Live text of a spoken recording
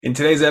In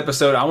today's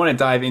episode, I want to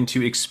dive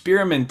into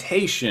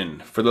experimentation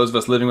for those of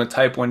us living with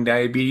type 1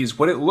 diabetes,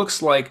 what it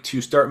looks like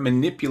to start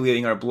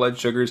manipulating our blood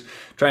sugars,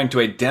 trying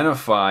to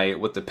identify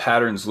what the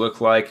patterns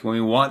look like when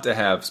we want to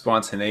have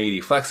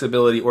spontaneity,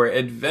 flexibility, or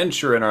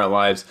adventure in our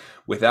lives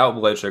without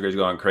blood sugars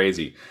going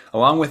crazy,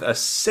 along with a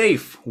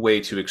safe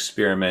way to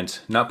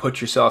experiment, not put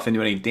yourself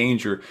into any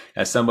danger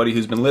as somebody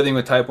who's been living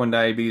with type 1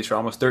 diabetes for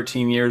almost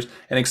 13 years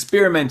and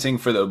experimenting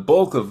for the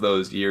bulk of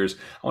those years.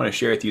 I want to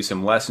share with you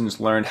some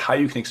lessons learned, how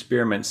you can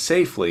experiment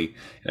safely,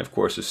 and of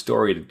course a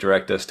story to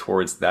direct us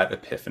towards that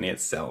epiphany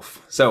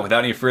itself. So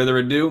without any further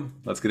ado,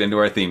 let's get into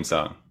our theme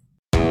song.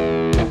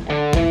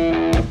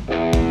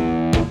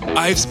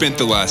 I've spent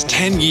the last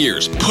 10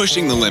 years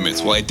pushing the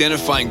limits while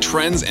identifying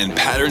trends and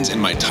patterns in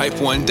my type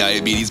 1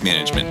 diabetes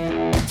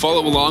management.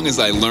 Follow along as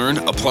I learn,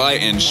 apply,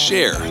 and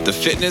share the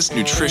fitness,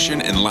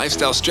 nutrition, and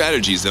lifestyle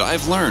strategies that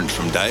I've learned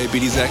from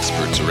diabetes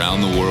experts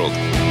around the world.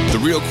 The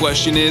real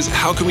question is,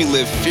 how can we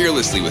live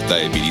fearlessly with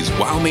diabetes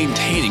while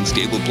maintaining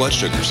stable blood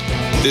sugars?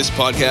 This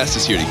podcast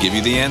is here to give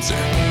you the answer.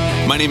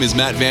 My name is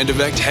Matt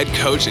Vandevecht, head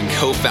coach and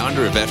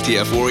co-founder of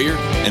FTF Warrior,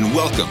 and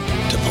welcome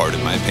to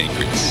Pardon My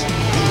Pancreas.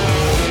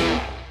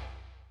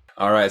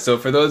 All right, so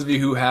for those of you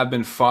who have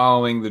been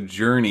following the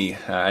journey,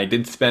 I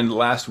did spend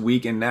last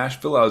week in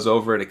Nashville. I was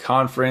over at a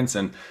conference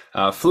and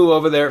flew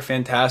over there.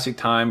 Fantastic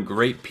time,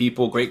 great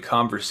people, great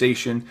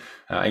conversation.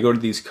 I go to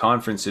these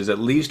conferences at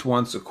least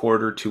once a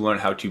quarter to learn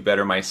how to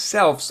better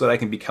myself so that I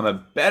can become a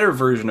better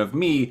version of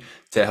me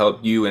to help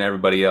you and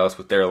everybody else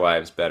with their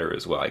lives better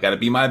as well. I got to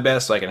be my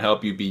best so I can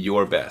help you be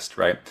your best,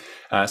 right?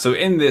 So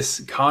in this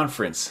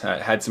conference, I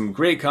had some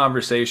great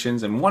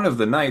conversations, and one of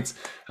the nights,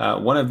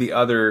 one of the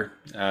other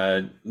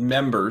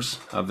members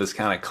of this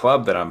kind of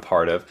club that I'm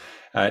part of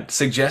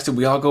suggested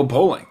we all go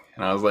bowling.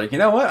 And I was like, you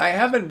know what? I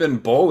haven't been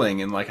bowling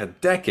in like a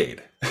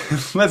decade.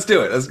 Let's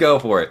do it. Let's go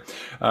for it.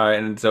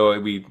 And so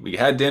we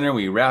had dinner,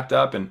 we wrapped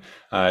up and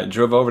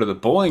drove over to the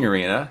bowling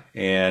arena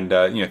and,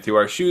 threw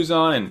our shoes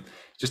on and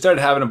just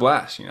started having a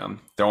blast,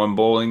 throwing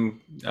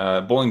bowling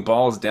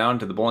balls down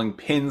to the bowling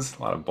pins.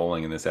 A lot of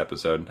bowling in this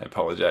episode. I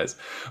apologize.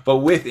 But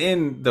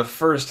within the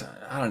first,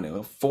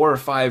 4 or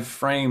 5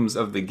 frames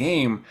of the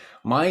game,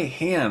 my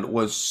hand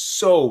was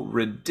so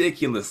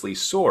ridiculously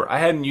sore. I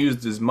hadn't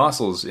used his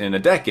muscles in a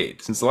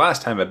decade since the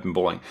last time I've been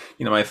bowling.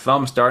 My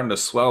thumb's starting to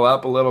swell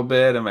up a little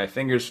bit and my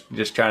fingers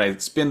just trying to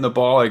spin the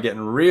ball are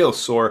getting real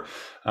sore.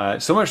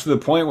 So much to the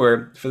point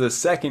where for the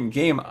second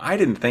game, I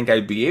didn't think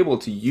I'd be able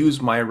to use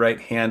my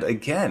right hand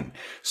again.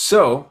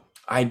 So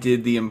I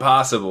did the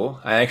impossible.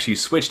 I actually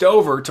switched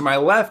over to my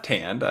left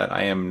hand.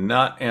 I am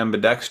not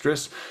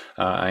ambidextrous.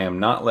 I am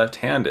not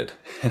left-handed.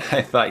 And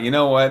I thought, you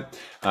know what?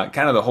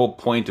 Kind of the whole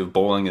point of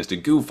bowling is to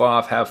goof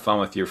off, have fun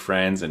with your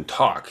friends, and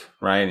talk,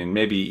 right? And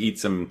maybe eat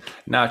some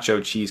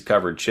nacho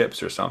cheese-covered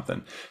chips or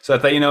something. So I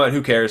thought, you know what?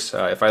 Who cares?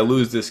 If I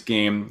lose this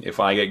game, if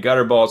I get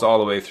gutter balls all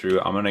the way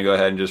through, I'm going to go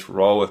ahead and just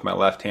roll with my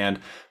left hand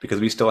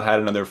because we still had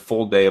another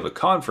full day of a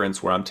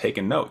conference where I'm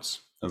taking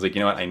notes. I was like,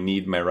 you know what? I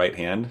need my right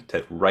hand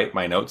to write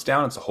my notes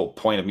down. It's the whole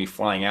point of me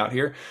flying out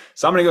here.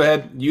 So I'm going to go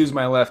ahead, use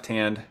my left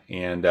hand,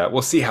 and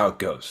we'll see how it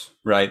goes,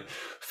 right?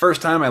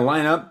 First time I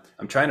line up,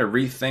 I'm trying to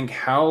rethink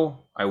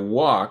how I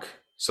walk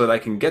so that I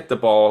can get the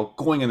ball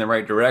going in the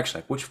right direction.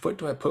 Like, which foot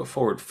do I put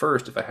forward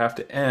first if I have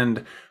to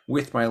end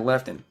with my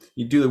left? And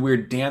you do the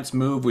weird dance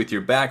move with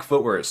your back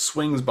foot where it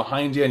swings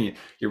behind you and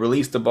you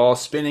release the ball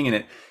spinning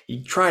and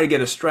you try to get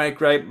a strike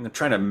right. And I'm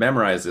trying to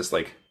memorize this,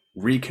 like,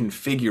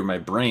 reconfigure my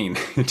brain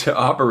to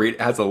operate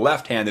as a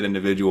left-handed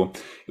individual.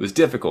 It was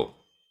difficult.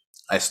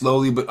 I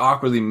slowly but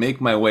awkwardly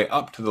make my way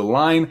up to the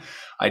line.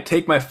 I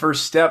take my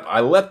first step. I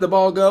let the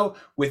ball go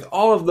with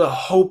all of the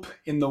hope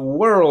in the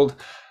world.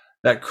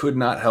 That could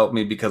not help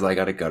me because I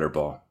got a gutter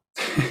ball.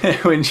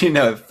 When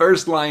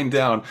first line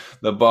down,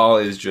 the ball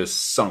is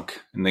just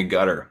sunk in the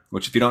gutter,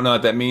 which if you don't know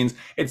what that means,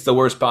 it's the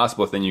worst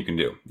possible thing you can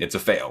do. It's a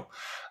fail.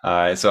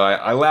 So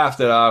I laughed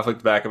it off,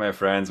 looked back at my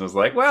friends and was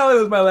like, well, it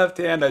was my left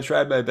hand. I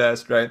tried my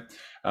best, right?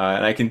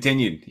 And I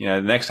continued.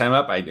 The next time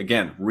up, I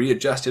again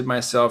readjusted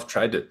myself,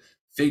 tried to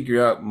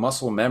figure out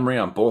muscle memory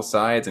on both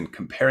sides and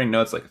comparing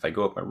notes. Like if I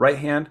go with my right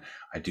hand,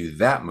 I do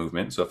that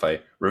movement. So if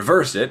I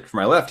reverse it for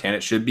my left hand,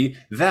 it should be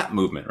that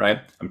movement, right?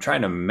 I'm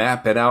trying to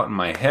map it out in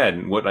my head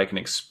and what I can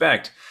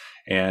expect.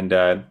 And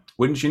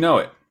wouldn't you know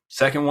it?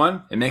 Second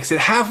one, it makes it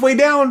halfway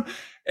down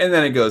and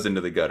then it goes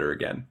into the gutter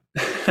again.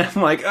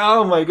 I'm like,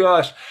 oh my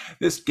gosh,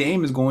 this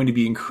game is going to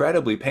be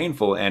incredibly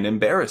painful and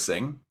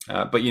embarrassing.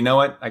 But you know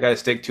what? I got to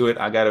stick to it.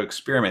 I got to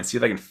experiment, see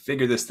if I can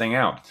figure this thing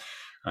out.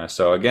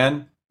 So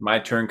again, my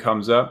turn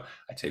comes up.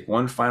 I take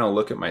one final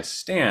look at my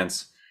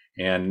stance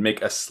and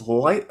make a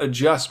slight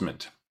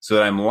adjustment so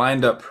that I'm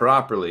lined up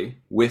properly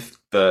with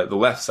the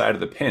left side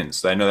of the pin.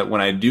 So I know that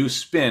when I do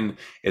spin,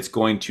 it's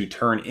going to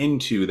turn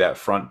into that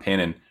front pin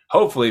and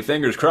hopefully,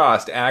 fingers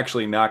crossed,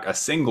 actually knock a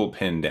single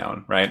pin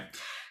down, right?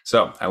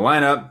 So I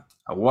line up,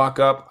 I walk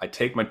up, I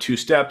take my 2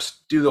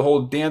 steps, do the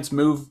whole dance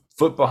move,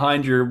 foot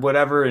behind your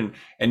whatever,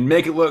 and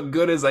make it look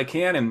good as I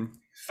can and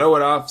throw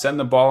it off, send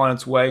the ball on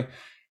its way.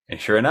 And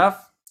sure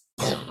enough,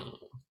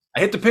 I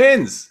hit the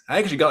pins. I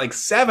actually got like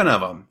 7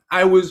 of them.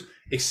 I was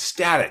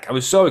ecstatic. I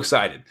was so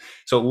excited.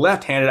 So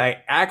left-handed,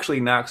 I actually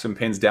knocked some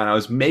pins down. I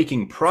was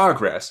making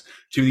progress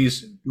to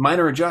these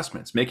minor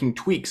adjustments, making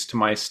tweaks to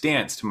my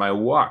stance, to my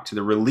walk, to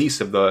the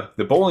release of the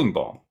bowling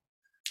ball.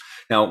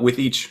 Now, with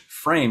each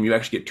frame, you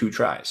actually get 2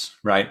 tries,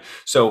 right?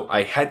 So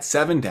I had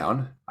 7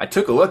 down. I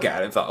took a look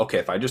at it and thought, okay,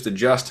 if I just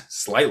adjust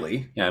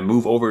slightly and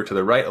move over to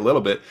the right a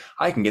little bit,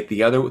 I can get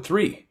the other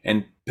 3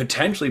 and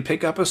potentially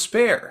pick up a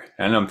spare.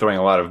 I know I'm throwing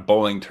a lot of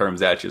bowling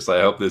terms at you, so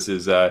I hope this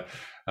is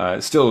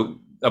still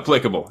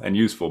applicable and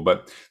useful.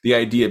 But the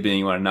idea being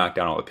you want to knock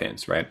down all the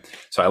pins, right?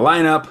 So I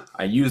line up,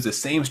 I use the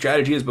same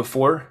strategy as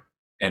before,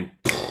 and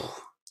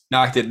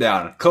knocked it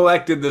down,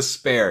 collected the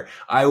spare.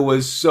 I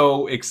was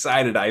so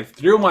excited. I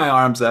threw my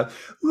arms up,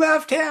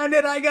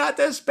 left-handed, I got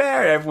the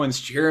spare. Everyone's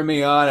cheering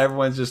me on.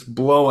 Everyone's just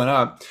blowing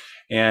up.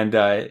 And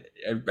I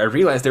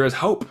realized there was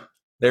hope.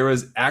 There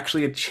was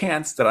actually a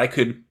chance that I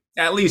could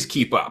at least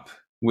keep up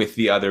with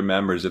the other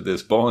members of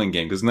this bowling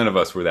game, because none of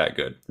us were that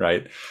good,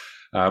 right?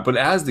 But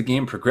as the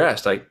game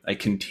progressed, I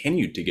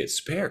continued to get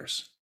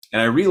spares.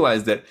 And I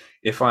realized that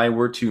if I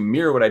were to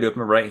mirror what I do with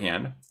my right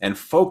hand and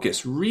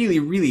focus really,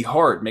 really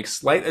hard, make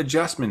slight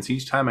adjustments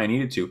each time I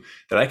needed to,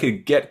 that I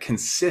could get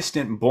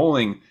consistent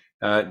bowling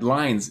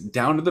lines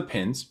down to the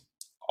pins,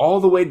 all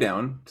the way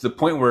down to the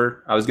point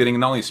where I was getting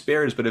not only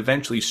spares, but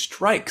eventually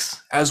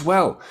strikes as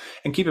well.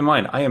 And keep in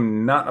mind, I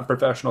am not a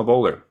professional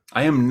bowler.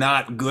 I am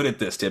not good at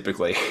this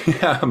typically.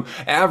 I'm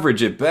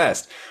average at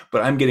best,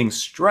 but I'm getting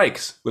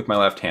strikes with my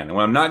left hand. And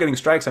when I'm not getting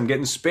strikes, I'm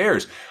getting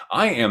spares.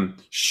 I am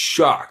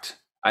shocked.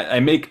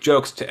 I make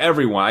jokes to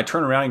everyone. I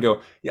turn around and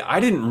go, yeah, I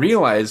didn't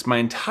realize my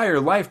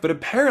entire life, but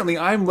apparently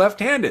I'm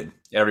left-handed.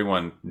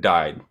 Everyone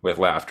died with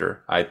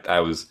laughter. I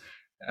was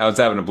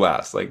having a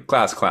blast, like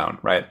class clown,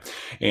 right?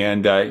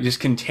 And just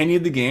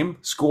continued the game,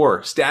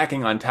 score,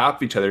 stacking on top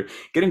of each other,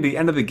 getting to the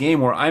end of the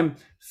game where I'm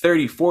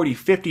 30, 40,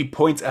 50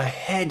 points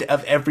ahead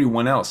of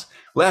everyone else.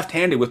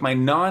 Left-handed with my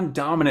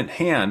non-dominant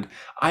hand,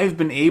 I've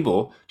been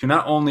able to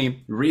not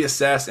only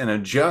reassess and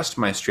adjust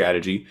my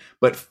strategy,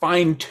 but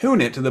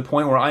fine-tune it to the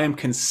point where I am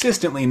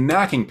consistently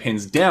knocking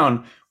pins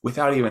down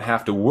without even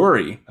have to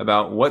worry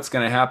about what's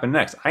going to happen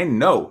next. I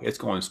know it's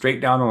going straight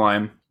down the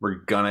line. We're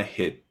going to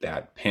hit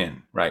that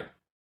pin, right?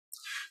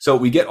 So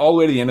we get all the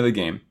way to the end of the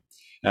game.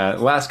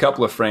 Last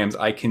couple of frames,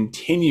 I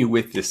continue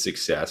with this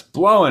success,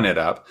 blowing it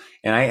up,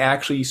 and I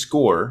actually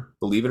score,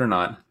 believe it or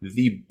not,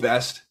 the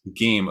best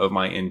game of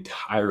my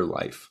entire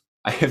life.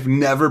 I have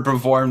never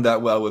performed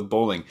that well with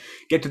bowling.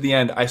 Get to the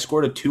end, I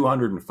scored a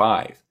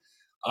 205.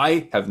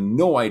 I have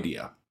no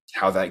idea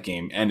how that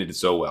game ended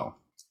so well.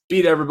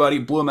 Beat everybody,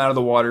 blew them out of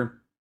the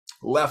water,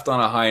 left on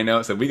a high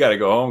note, said we got to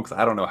go home because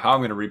I don't know how I'm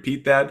going to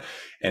repeat that.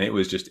 And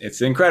it's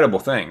an incredible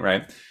thing,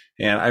 right?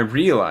 And I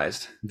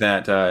realized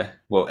that,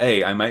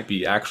 I might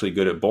be actually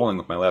good at bowling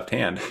with my left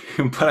hand,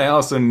 but I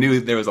also knew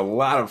that there was a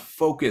lot of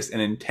focus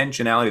and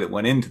intentionality that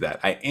went into that.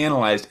 I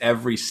analyzed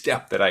every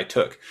step that I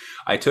took.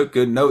 I took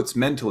good notes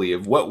mentally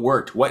of what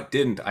worked, what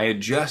didn't. I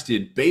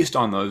adjusted based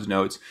on those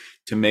notes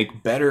to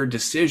make better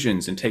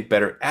decisions and take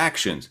better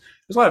actions.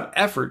 There's a lot of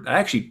effort. I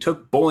actually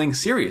took bowling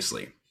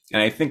seriously.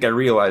 And I think I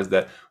realized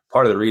that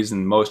part of the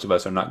reason most of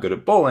us are not good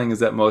at bowling is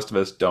that most of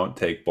us don't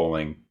take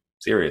bowling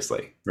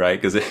seriously, right?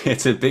 Because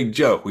it's a big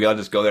joke. We all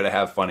just go there to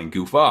have fun and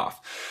goof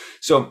off.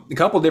 So a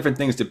couple different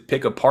things to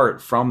pick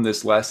apart from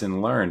this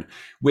lesson learned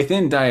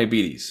within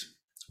diabetes.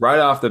 Right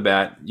off the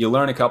bat, you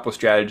learn a couple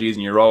strategies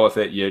and you roll with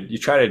it. You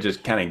try to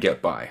just kind of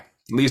get by.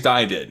 At least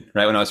I did,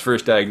 right? When I was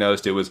first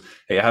diagnosed, it was,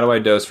 hey, how do I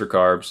dose for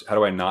carbs? How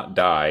do I not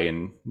die?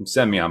 And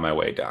send me on my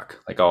way, doc.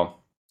 Like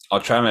I'll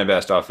try my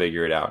best. I'll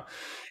figure it out.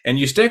 And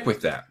you stick with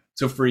that.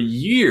 So for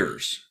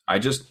years, I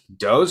just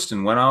dosed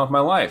and went on with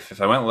my life.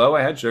 If I went low,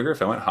 I had sugar.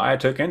 If I went high, I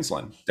took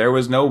insulin. There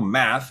was no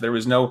math. There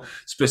was no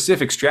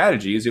specific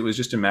strategies. It was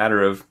just a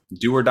matter of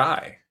do or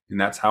die. And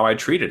that's how I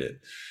treated it.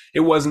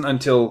 It wasn't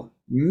until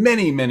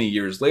many, many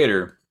years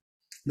later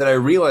that I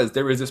realized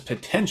there was this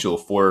potential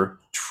for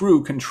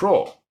true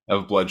control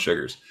of blood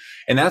sugars.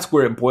 And that's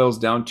where it boils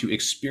down to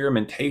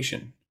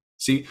experimentation.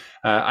 See,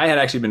 I had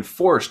actually been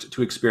forced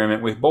to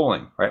experiment with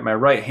bowling, right? My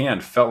right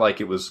hand felt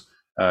like it was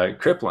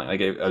crippling, like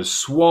it was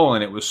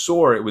swollen, it was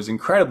sore, it was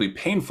incredibly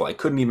painful. I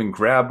couldn't even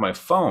grab my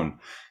phone.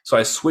 So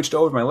I switched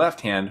over to my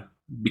left hand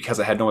because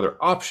I had no other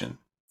option.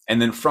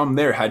 And then from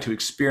there, had to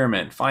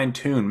experiment, fine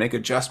tune, make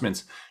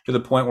adjustments to the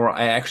point where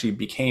I actually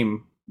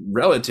became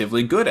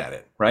relatively good at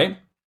it, right?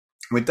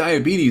 With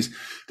diabetes,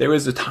 there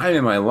was a time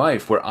in my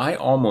life where I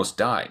almost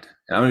died.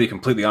 And I'm going to be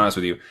completely honest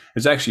with you.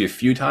 There's actually a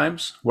few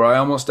times where I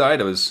almost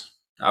died.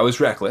 I was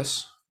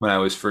reckless when I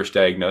was first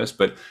diagnosed,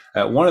 but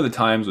one of the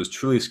times was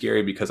truly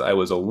scary because I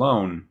was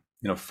alone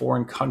in a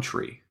foreign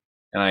country.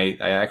 And I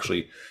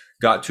actually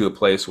got to a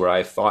place where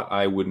I thought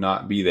I would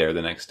not be there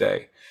the next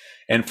day.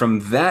 And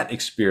from that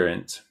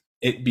experience,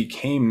 it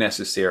became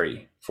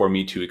necessary for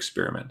me to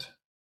experiment,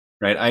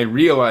 right? I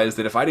realized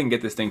that if I didn't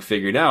get this thing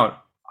figured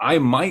out, I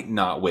might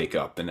not wake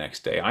up the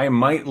next day. I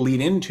might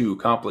lead into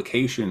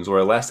complications or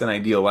a less than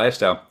ideal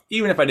lifestyle.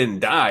 Even if I didn't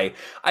die,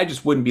 I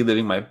just wouldn't be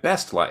living my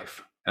best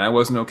life. And I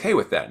wasn't okay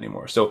with that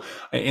anymore. So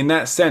in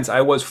that sense,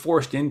 I was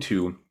forced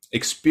into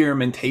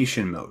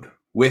experimentation mode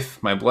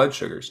with my blood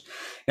sugars.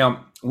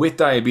 Now, with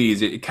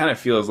diabetes, it kind of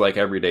feels like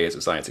every day is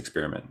a science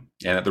experiment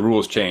and that the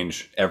rules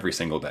change every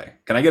single day.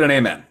 Can I get an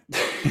amen?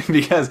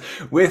 Because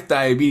with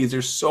diabetes,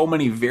 there's so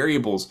many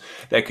variables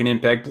that can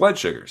impact blood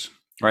sugars,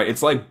 right?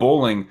 It's like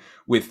bowling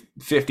with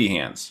 50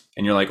 hands.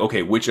 And you're like,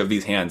 okay, which of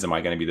these hands am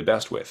I going to be the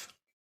best with?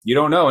 You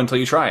don't know until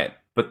you try it.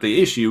 But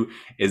the issue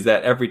is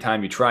that every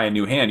time you try a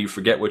new hand, you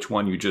forget which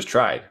one you just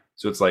tried.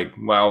 So it's like,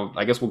 well,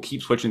 I guess we'll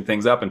keep switching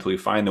things up until we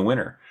find the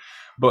winner.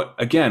 But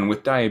again,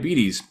 with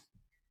diabetes,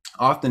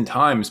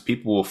 oftentimes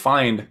people will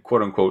find,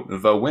 quote unquote,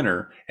 the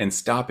winner and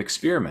stop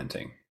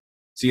experimenting.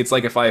 See, it's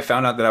like if I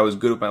found out that I was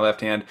good with my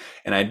left hand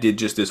and I did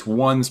just this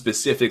one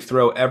specific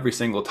throw every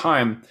single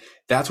time,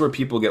 that's where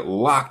people get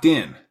locked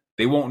in.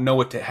 They won't know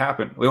what to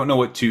happen. They don't know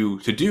what to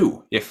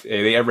do if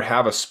they ever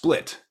have a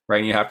split, right?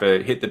 And you have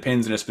to hit the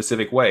pins in a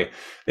specific way.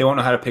 They won't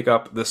know how to pick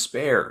up the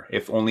spare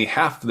if only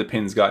half of the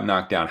pins got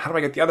knocked down. How do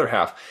I get the other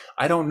half?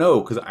 I don't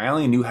know, because I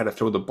only knew how to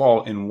throw the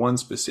ball in one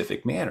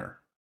specific manner,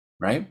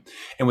 right?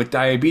 And with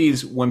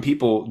diabetes, when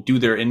people do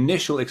their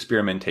initial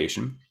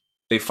experimentation,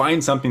 they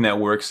find something that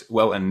works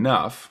well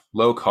enough,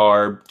 low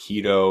carb,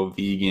 keto,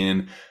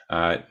 vegan,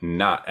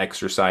 not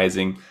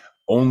exercising,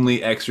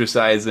 only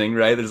exercising,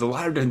 right? There's a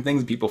lot of different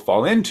things people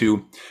fall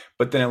into,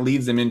 but then it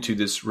leads them into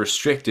this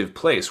restrictive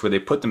place where they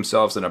put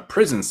themselves in a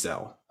prison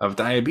cell of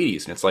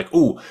diabetes. And it's like,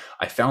 oh,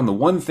 I found the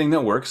one thing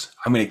that works.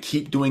 I'm going to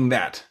keep doing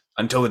that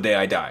until the day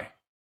I die.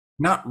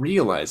 Not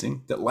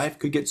realizing that life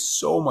could get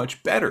so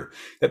much better,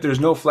 that there's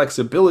no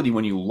flexibility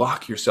when you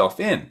lock yourself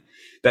in,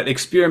 that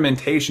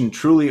experimentation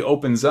truly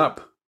opens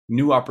up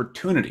new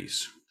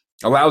opportunities,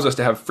 allows us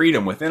to have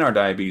freedom within our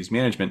diabetes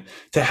management,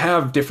 to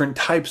have different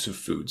types of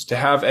foods, to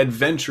have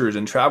adventures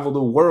and travel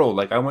the world.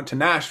 Like I went to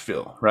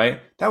Nashville,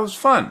 right? That was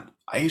fun.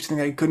 I used to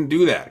think I couldn't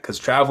do that because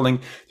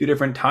traveling through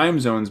different time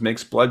zones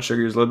makes blood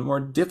sugars a little bit more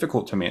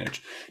difficult to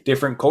manage.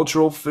 Different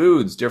cultural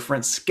foods,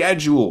 different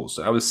schedules.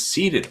 I was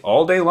seated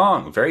all day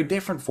long, very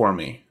different for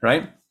me,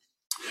 right?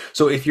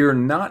 So if you're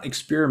not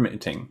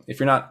experimenting, if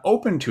you're not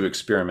open to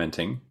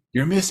experimenting,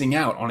 you're missing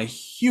out on a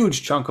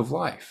huge chunk of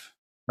life.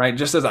 Right?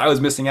 Just as I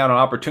was missing out on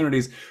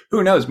opportunities,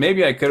 who knows,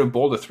 maybe I could have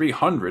bowled a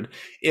 300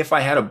 if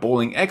I had a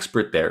bowling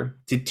expert there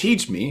to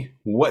teach me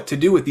what to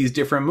do with these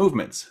different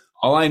movements.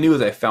 All I knew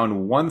is I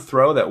found one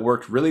throw that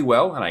worked really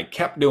well and I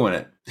kept doing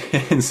it.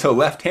 And so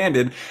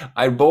left-handed,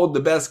 I bowled the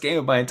best game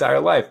of my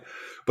entire life.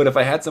 But if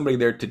I had somebody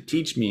there to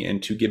teach me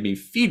and to give me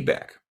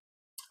feedback,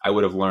 I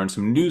would have learned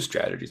some new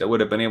strategies. I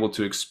would have been able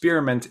to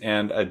experiment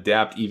and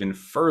adapt even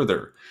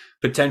further,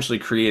 potentially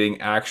creating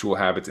actual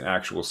habits and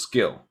actual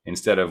skill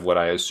instead of what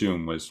I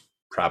assume was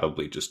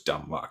probably just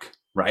dumb luck,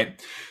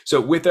 right? So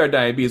with our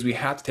diabetes, we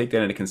have to take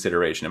that into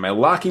consideration. Am I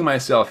locking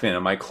myself in?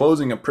 Am I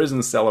closing a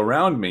prison cell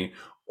around me?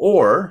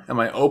 Or am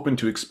I open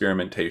to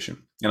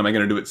experimentation? And am I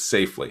going to do it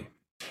safely?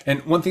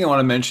 And one thing I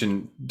want to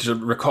mention to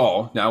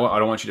recall, now I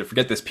don't want you to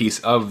forget this piece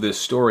of this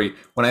story.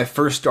 When I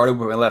first started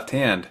with my left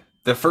hand,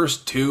 the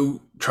first 2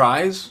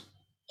 tries,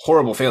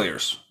 horrible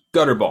failures.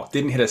 Gutter ball,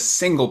 didn't hit a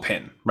single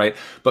pin, right?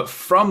 But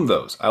from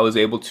those, I was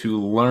able to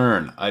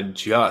learn,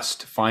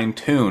 adjust, fine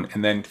tune,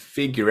 and then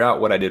figure out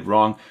what I did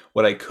wrong,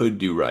 what I could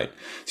do right.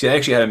 See, I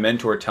actually had a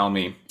mentor tell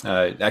me,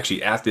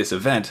 actually at this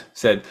event,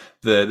 said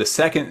the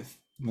second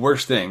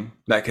worst thing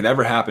that could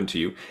ever happen to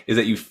you is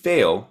that you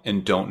fail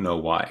and don't know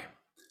why.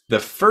 The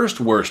first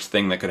worst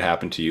thing that could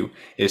happen to you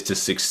is to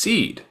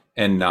succeed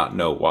and not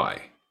know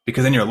why.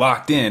 Because then you're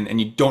locked in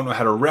and you don't know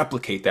how to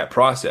replicate that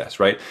process,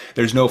 right?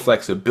 There's no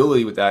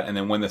flexibility with that. And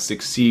then when the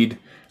success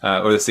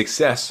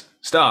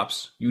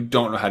stops, you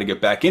don't know how to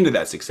get back into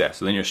that success.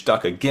 So then you're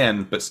stuck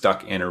again, but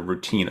stuck in a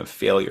routine of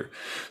failure.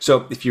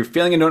 So if you're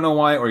failing and don't know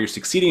why, or you're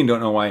succeeding and don't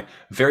know why,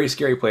 very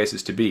scary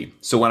places to be.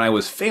 So when I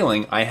was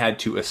failing, I had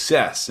to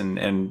assess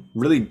and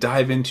really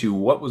dive into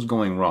what was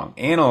going wrong,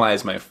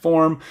 analyze my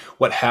form,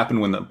 what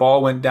happened when the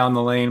ball went down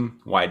the lane,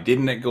 why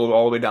didn't it go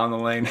all the way down the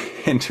lane,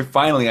 and to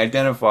finally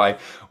identify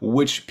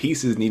which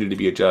pieces needed to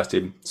be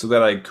adjusted so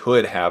that I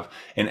could have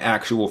an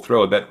actual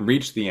throw that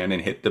reached the end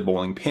and hit the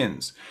bowling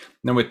pins.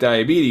 Now with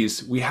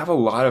diabetes, we have a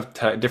lot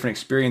of different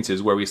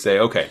experiences where we say,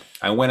 okay,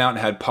 I went out and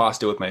had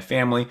pasta with my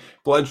family,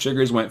 blood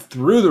sugars went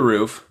through the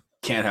roof,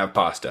 can't have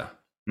pasta.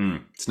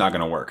 It's not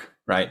going to work,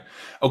 right?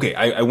 Okay,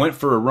 I went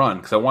for a run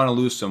because I want to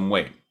lose some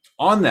weight.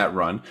 On that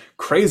run,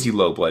 crazy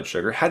low blood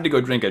sugar, had to go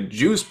drink a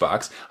juice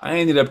box. I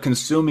ended up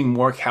consuming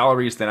more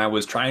calories than I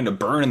was trying to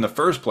burn in the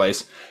first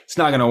place. It's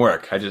not going to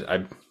work.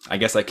 I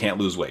guess I can't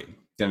lose weight. I'm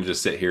going to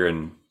just sit here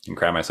and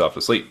cry myself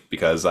to sleep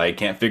because I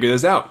can't figure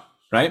this out.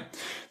 Right?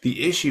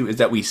 The issue is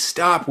that we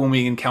stop when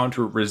we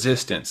encounter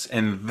resistance,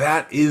 and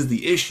that is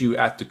the issue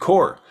at the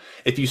core.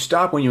 If you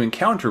stop when you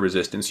encounter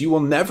resistance, you will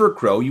never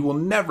grow, you will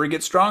never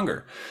get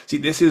stronger. See,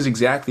 this is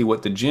exactly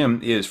what the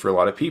gym is for a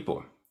lot of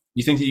people.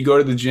 You think that you go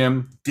to the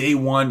gym, day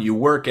 1, you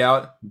work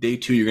out, day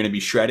 2, you're going to be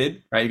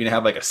shredded, right? You're going to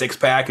have like a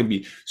 6-pack and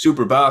be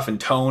super buff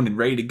and toned and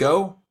ready to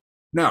go.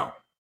 No,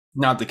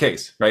 not the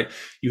case, right?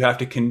 You have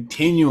to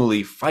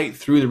continually fight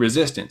through the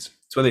resistance.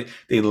 So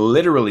they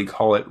literally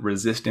call it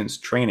resistance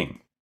training.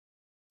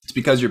 It's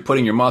because you're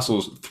putting your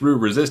muscles through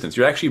resistance.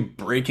 You're actually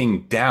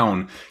breaking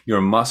down your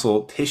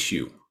muscle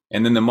tissue,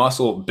 and then the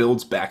muscle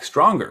builds back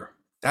stronger.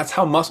 That's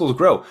how muscles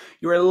grow.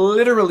 You are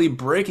literally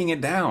breaking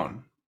it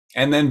down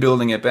and then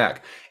building it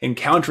back,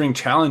 encountering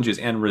challenges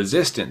and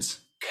resistance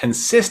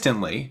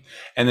consistently,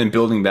 and then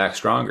building back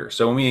stronger.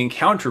 So when we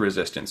encounter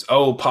resistance,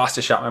 oh,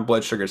 pasta shot my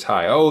blood sugars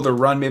high. Oh, the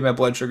run made my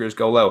blood sugars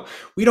go low.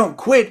 We don't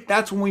quit.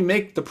 That's when we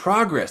make the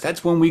progress.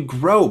 That's when we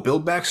grow,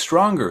 build back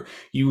stronger.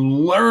 You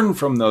learn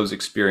from those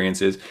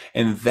experiences,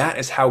 and that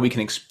is how we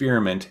can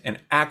experiment and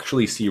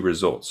actually see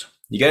results.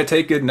 You got to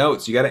take good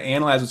notes. You got to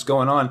analyze what's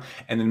going on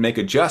and then make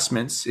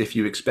adjustments if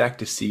you expect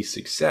to see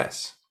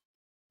success.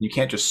 You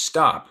can't just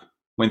stop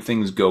when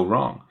things go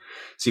wrong.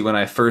 See, when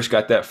I first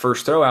got that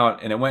first throw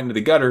out and it went into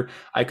the gutter,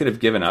 I could have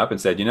given up and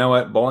said, you know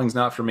what, bowling's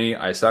not for me.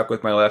 I suck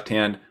with my left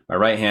hand, my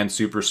right hand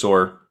super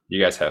sore.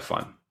 You guys have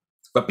fun.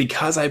 But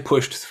because I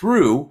pushed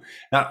through,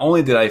 not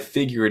only did I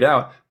figure it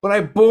out, but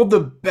I bowled the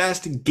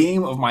best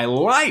game of my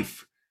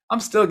life.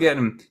 I'm still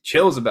getting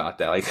chills about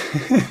that. Like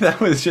that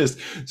was just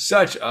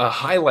such a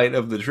highlight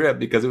of the trip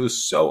because it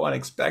was so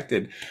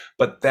unexpected.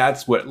 But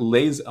that's what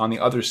lays on the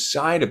other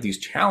side of these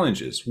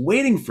challenges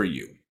waiting for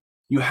you.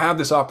 You have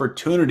this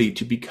opportunity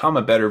to become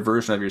a better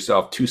version of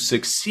yourself, to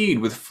succeed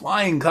with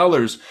flying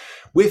colors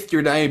with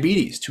your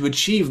diabetes, to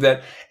achieve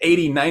that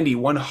 80, 90,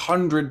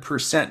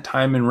 100%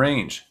 time in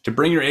range, to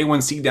bring your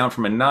A1C down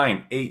from a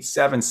 9, 8,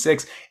 7,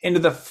 6 into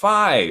the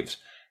 5s.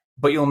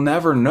 But you'll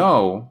never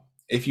know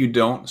if you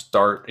don't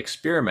start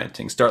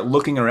experimenting, start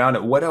looking around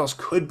at what else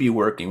could be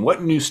working.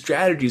 What new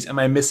strategies am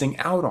I missing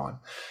out on?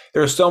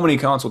 There are so many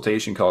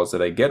consultation calls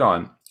that I get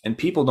on, and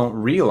people don't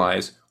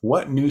realize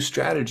what new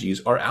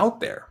strategies are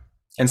out there.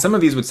 And some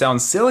of these would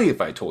sound silly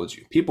if I told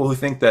you. People who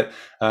think that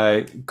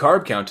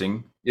carb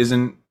counting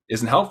isn't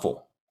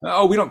helpful.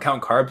 Oh, we don't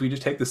count carbs. We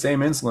just take the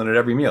same insulin at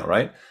every meal,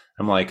 right?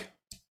 I'm like,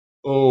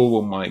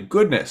 oh my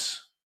goodness.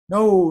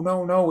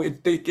 No.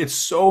 It's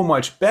so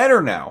much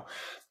better now.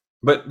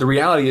 But the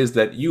reality is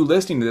that you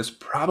listening to this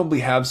probably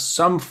have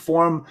some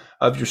form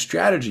of your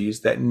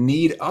strategies that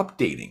need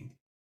updating.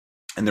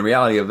 And the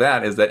reality of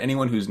that is that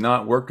anyone who's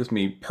not worked with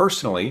me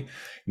personally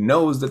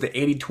knows that the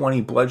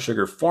 80-20 blood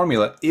sugar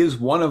formula is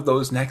one of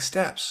those next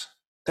steps.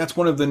 That's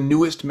one of the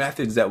newest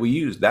methods that we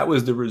use. That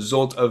was the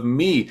result of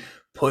me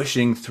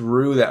pushing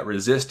through that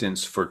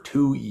resistance for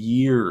 2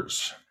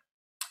 years.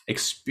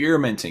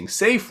 Experimenting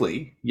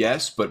safely,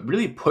 yes, but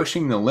really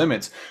pushing the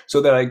limits so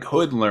that I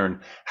could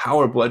learn how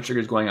our blood sugar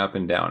is going up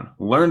and down,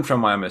 learn from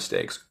my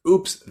mistakes.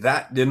 Oops,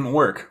 that didn't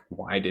work.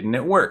 Why didn't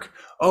it work?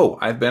 Oh,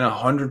 I've been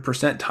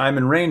 100% time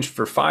in range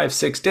for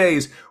 5-6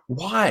 days.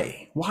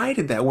 Why? Why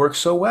did that work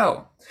so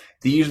well?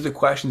 These are the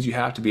questions you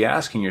have to be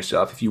asking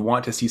yourself if you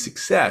want to see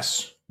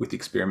success with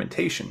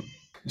experimentation.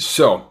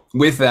 So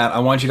with that, I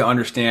want you to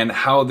understand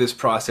how this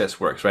process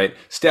works, right?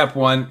 Step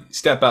one,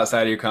 step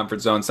outside of your comfort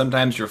zone.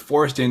 Sometimes you're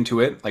forced into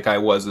it, like I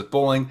was with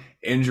bowling.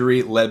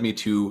 Injury led me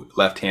to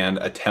left hand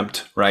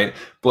attempt, right?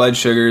 Blood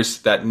sugars,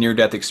 that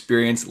near-death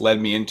experience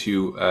led me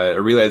into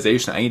a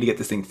realization I need to get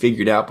this thing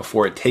figured out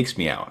before it takes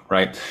me out,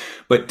 right?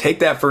 But take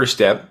that first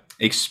step.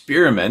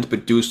 Experiment,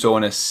 but do so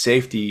in a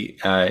safety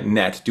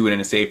net, do it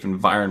in a safe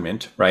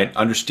environment, right?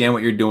 Understand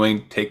what you're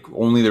doing, take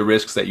only the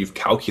risks that you've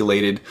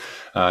calculated.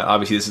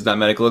 Obviously, this is not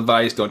medical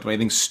advice, don't do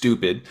anything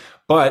stupid.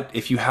 But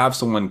if you have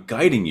someone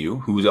guiding you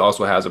who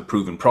also has a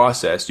proven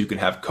process, you can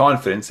have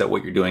confidence that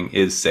what you're doing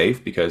is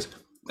safe, because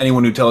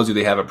anyone who tells you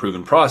they have a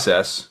proven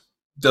process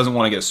doesn't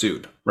want to get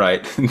sued,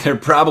 right? They're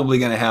probably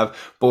going to have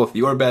both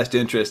your best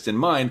interests in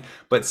mind,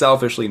 but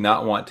selfishly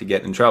not want to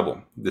get in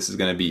trouble. This is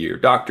going to be your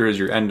doctors,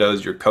 your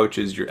endos, your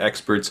coaches, your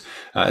experts.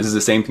 This is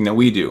the same thing that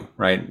we do,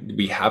 right?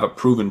 We have a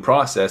proven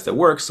process that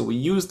works, so we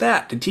use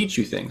that to teach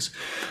you things.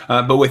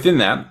 But within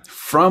that,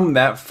 from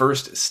that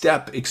first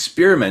step,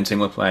 experimenting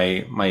with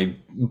my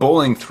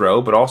bowling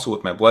throw, but also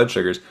with my blood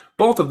sugars,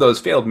 both of those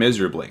failed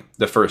miserably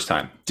the first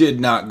time. Did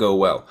not go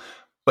well.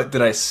 But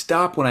did I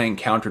stop when I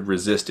encountered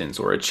resistance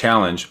or a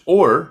challenge,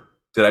 or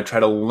did I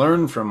try to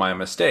learn from my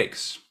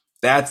mistakes?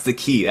 That's the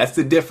key. That's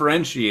the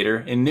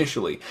differentiator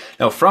initially.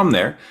 Now, from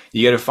there,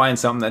 you got to find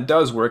something that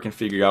does work and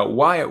figure out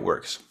why it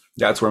works.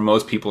 That's where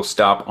most people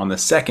stop on the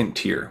second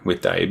tier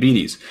with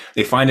diabetes.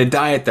 They find a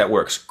diet that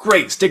works.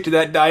 Great, stick to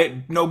that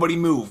diet. Nobody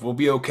move. We'll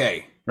be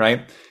okay,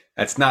 right?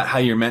 That's not how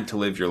you're meant to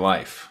live your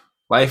life.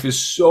 Life is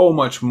so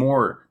much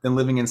more than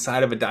living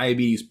inside of a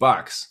diabetes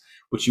box.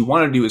 What you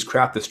want to do is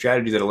craft the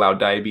strategies that allow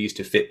diabetes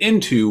to fit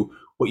into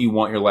what you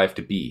want your life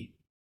to be.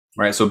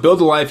 Right? So build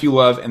the life you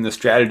love and the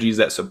strategies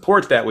that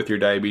support that with your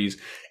diabetes,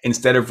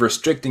 instead of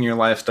restricting your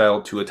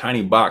lifestyle to a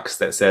tiny box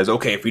that says,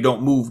 okay, if we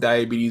don't move,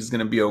 diabetes is going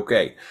to be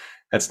okay.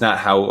 That's not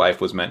how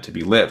life was meant to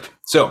be lived.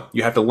 So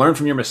you have to learn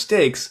from your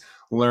mistakes,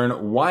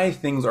 learn why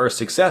things are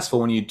successful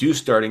when you do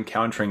start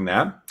encountering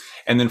that.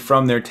 And then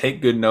from there,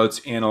 take good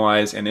notes,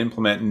 analyze, and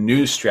implement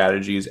new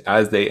strategies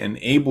as they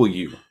enable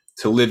you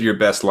to live your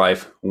best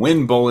life,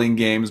 win bowling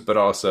games, but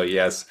also,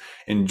 yes,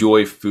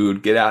 enjoy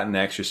food, get out and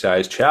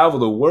exercise, travel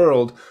the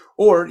world,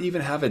 or even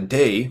have a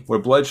day where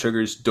blood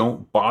sugars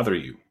don't bother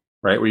you,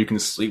 right? Where you can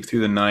sleep through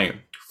the night,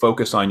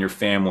 focus on your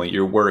family,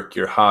 your work,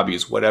 your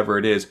hobbies, whatever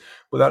it is,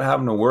 without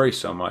having to worry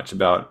so much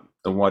about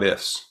the what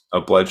ifs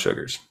of blood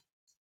sugars.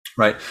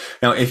 Right?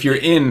 Now, if you're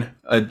in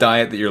a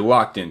diet that you're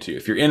locked into,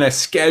 if you're in a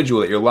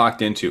schedule that you're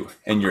locked into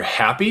and you're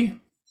happy,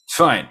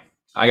 fine.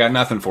 I got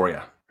nothing for you.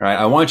 Right?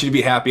 I want you to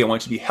be happy. I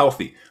want you to be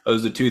healthy.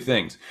 Those are the two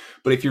things.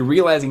 But if you're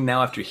realizing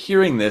now after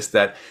hearing this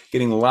that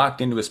getting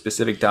locked into a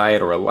specific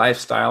diet or a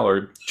lifestyle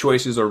or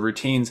choices or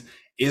routines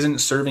isn't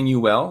serving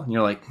you well, and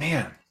you're like,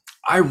 man,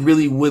 I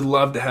really would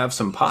love to have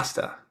some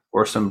pasta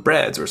or some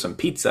breads or some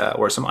pizza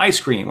or some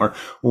ice cream or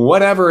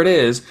whatever it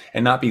is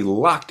and not be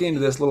locked into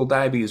this little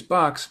diabetes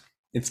box,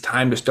 it's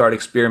time to start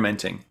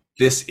experimenting.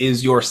 This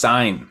is your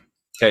sign.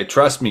 Okay,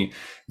 trust me,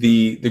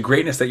 the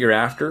greatness that you're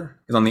after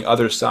is on the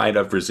other side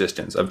of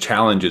resistance, of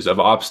challenges, of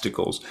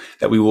obstacles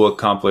that we will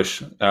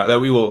accomplish,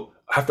 that we will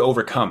have to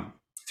overcome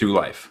through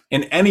life,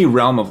 in any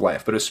realm of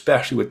life, but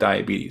especially with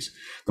diabetes.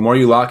 The more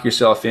you lock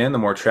yourself in, the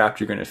more trapped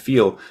you're going to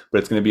feel, but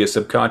it's going to be a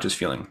subconscious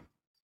feeling.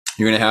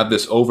 You're going to have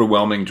this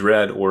overwhelming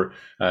dread or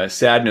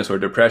sadness or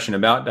depression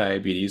about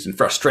diabetes and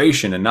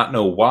frustration and not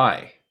know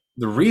why.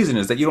 The reason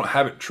is that you don't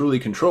have it truly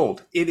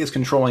controlled. It is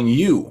controlling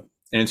you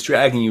and it's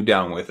dragging you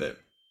down with it.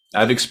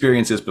 I've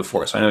experienced this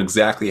before, so I know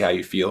exactly how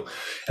you feel.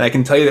 And I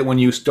can tell you that when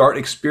you start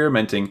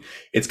experimenting,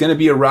 it's going to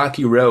be a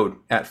rocky road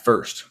at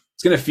first.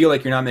 It's going to feel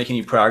like you're not making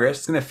any progress.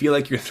 It's going to feel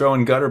like you're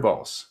throwing gutter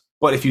balls.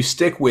 But if you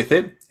stick with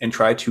it and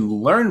try to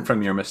learn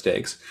from your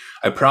mistakes,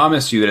 I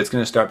promise you that it's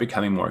going to start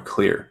becoming more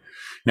clear.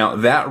 Now,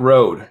 that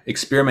road,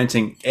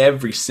 experimenting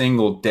every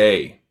single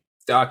day,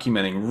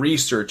 documenting,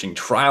 researching,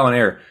 trial and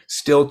error,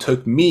 still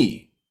took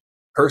me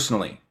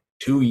personally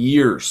 2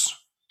 years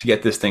to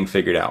get this thing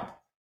figured out.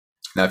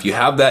 Now, if you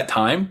have that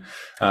time,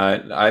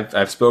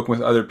 I've spoken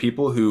with other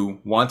people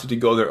who wanted to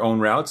go their own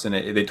routes, and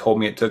they told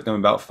me it took them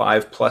about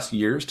 5+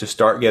 years to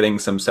start getting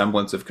some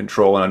semblance of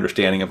control and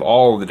understanding of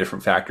all of the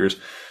different factors.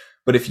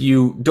 But if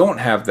you don't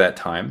have that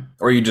time,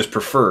 or you just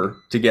prefer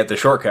to get the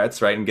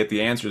shortcuts, right, and get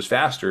the answers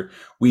faster,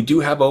 we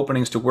do have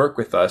openings to work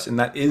with us, and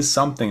that is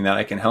something that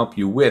I can help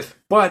you with.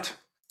 But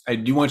I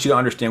do want you to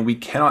understand we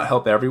cannot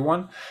help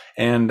everyone,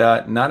 and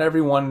not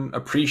everyone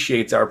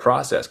appreciates our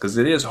process because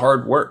it is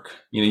hard work.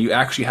 You know, you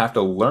actually have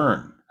to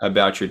learn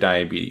about your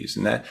diabetes,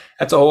 and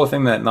that's a whole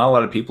thing that not a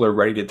lot of people are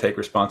ready to take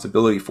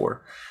responsibility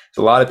for.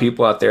 There's a lot of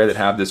people out there that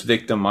have this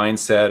victim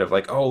mindset of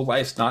like, oh,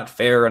 life's not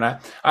fair, and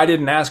I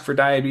didn't ask for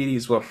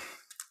diabetes. Well,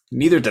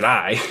 neither did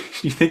I.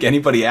 You think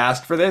anybody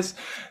asked for this?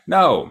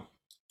 No,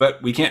 but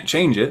we can't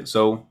change it,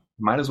 so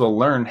might as well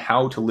learn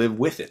how to live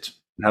with it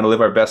and how to live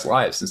our best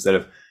lives instead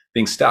of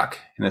being stuck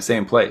in the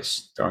same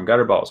place, throwing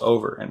gutter balls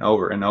over and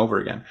over and over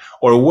again,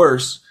 or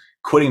worse,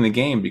 quitting the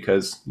game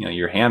because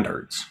your hand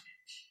hurts.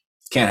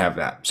 Can't have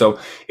that. So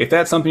if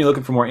that's something you're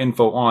looking for more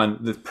info on,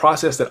 the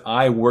process that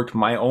I worked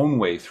my own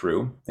way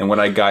through and what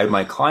I guide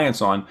my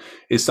clients on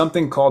is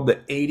something called the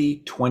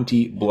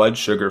 80-20 blood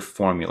sugar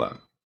formula.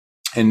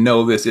 And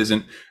no, this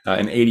isn't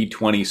an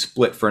 80-20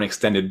 split for an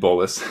extended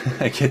bolus.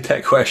 I get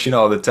that question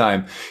all the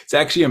time. It's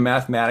actually a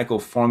mathematical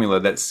formula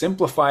that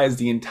simplifies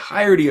the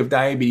entirety of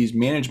diabetes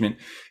management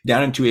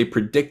down into a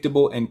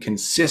predictable and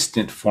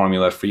consistent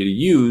formula for you to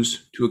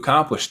use to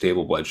accomplish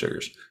stable blood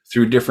sugars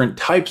through different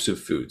types of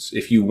foods.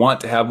 If you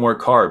want to have more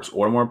carbs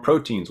or more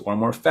proteins or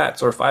more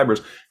fats or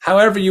fibers,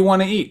 however you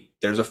want to eat,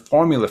 there's a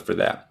formula for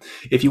that.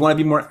 If you want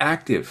to be more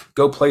active,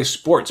 go play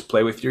sports,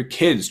 play with your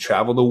kids,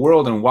 travel the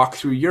world and walk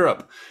through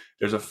Europe.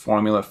 There's a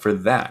formula for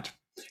that.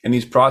 And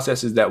these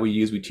processes that we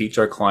use, we teach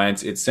our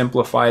clients, it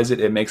simplifies it,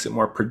 it makes it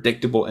more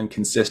predictable and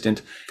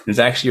consistent. There's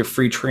actually a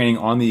free training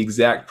on the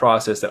exact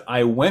process that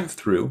I went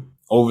through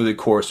over the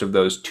course of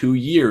those 2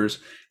 years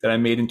that I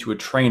made into a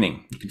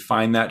training. You can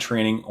find that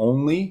training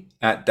only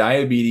at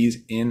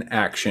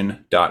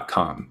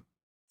diabetesinaction.com.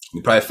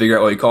 You probably figure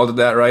out why you called it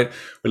that, right?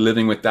 We're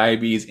living with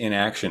diabetes in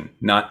action,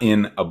 not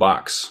in a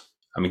box.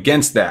 I'm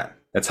against that.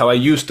 That's how I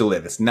used to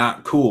live. It's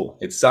not cool.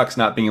 It sucks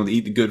not being able to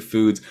eat the good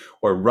foods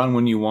or run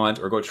when you want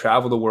or go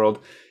travel the world.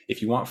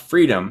 If you want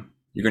freedom,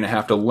 you're going to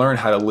have to learn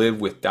how to live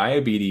with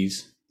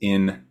diabetes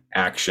in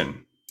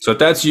action. So if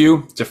that's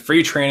you, it's a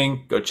free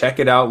training. Go check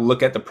it out.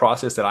 Look at the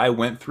process that I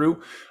went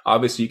through.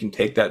 Obviously, you can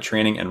take that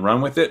training and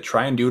run with it.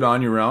 Try and do it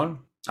on your own.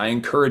 I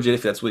encourage it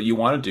if that's what you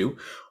want to do.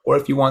 Or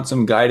if you want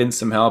some guidance,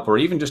 some help, or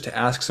even just to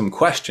ask some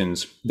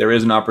questions, there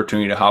is an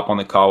opportunity to hop on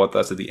the call with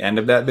us at the end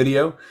of that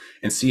video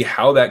and see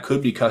how that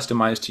could be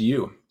customized to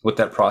you, what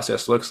that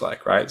process looks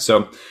like, right?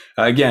 So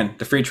again,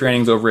 the free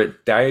training's over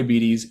at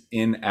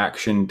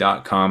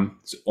diabetesinaction.com.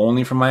 It's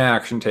only for my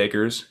action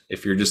takers.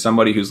 If you're just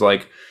somebody who's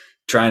like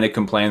trying to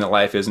complain that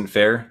life isn't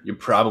fair, you're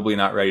probably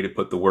not ready to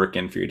put the work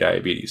in for your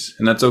diabetes.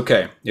 And that's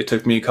okay. It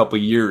took me a couple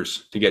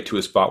years to get to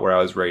a spot where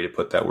I was ready to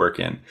put that work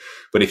in.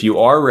 But if you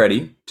are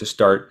ready to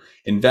start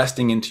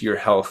investing into your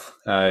health,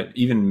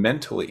 even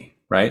mentally,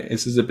 right?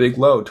 This is a big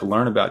load to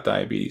learn about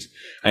diabetes.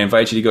 I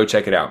invite you to go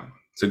check it out.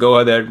 So go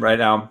ahead right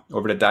now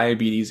over to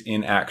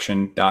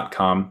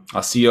diabetesinaction.com.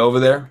 I'll see you over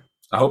there.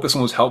 I hope this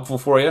one was helpful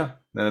for you.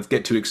 Then let's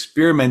get to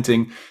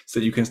experimenting so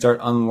that you can start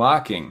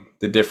unlocking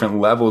the different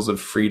levels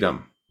of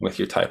freedom with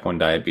your type 1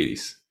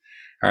 diabetes.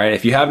 All right,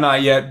 if you have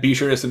not yet, be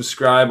sure to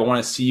subscribe. I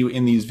want to see you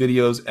in these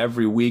videos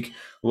every week.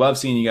 Love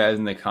seeing you guys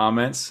in the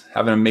comments.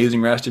 Have an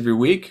amazing rest of your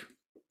week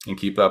and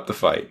keep up the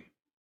fight.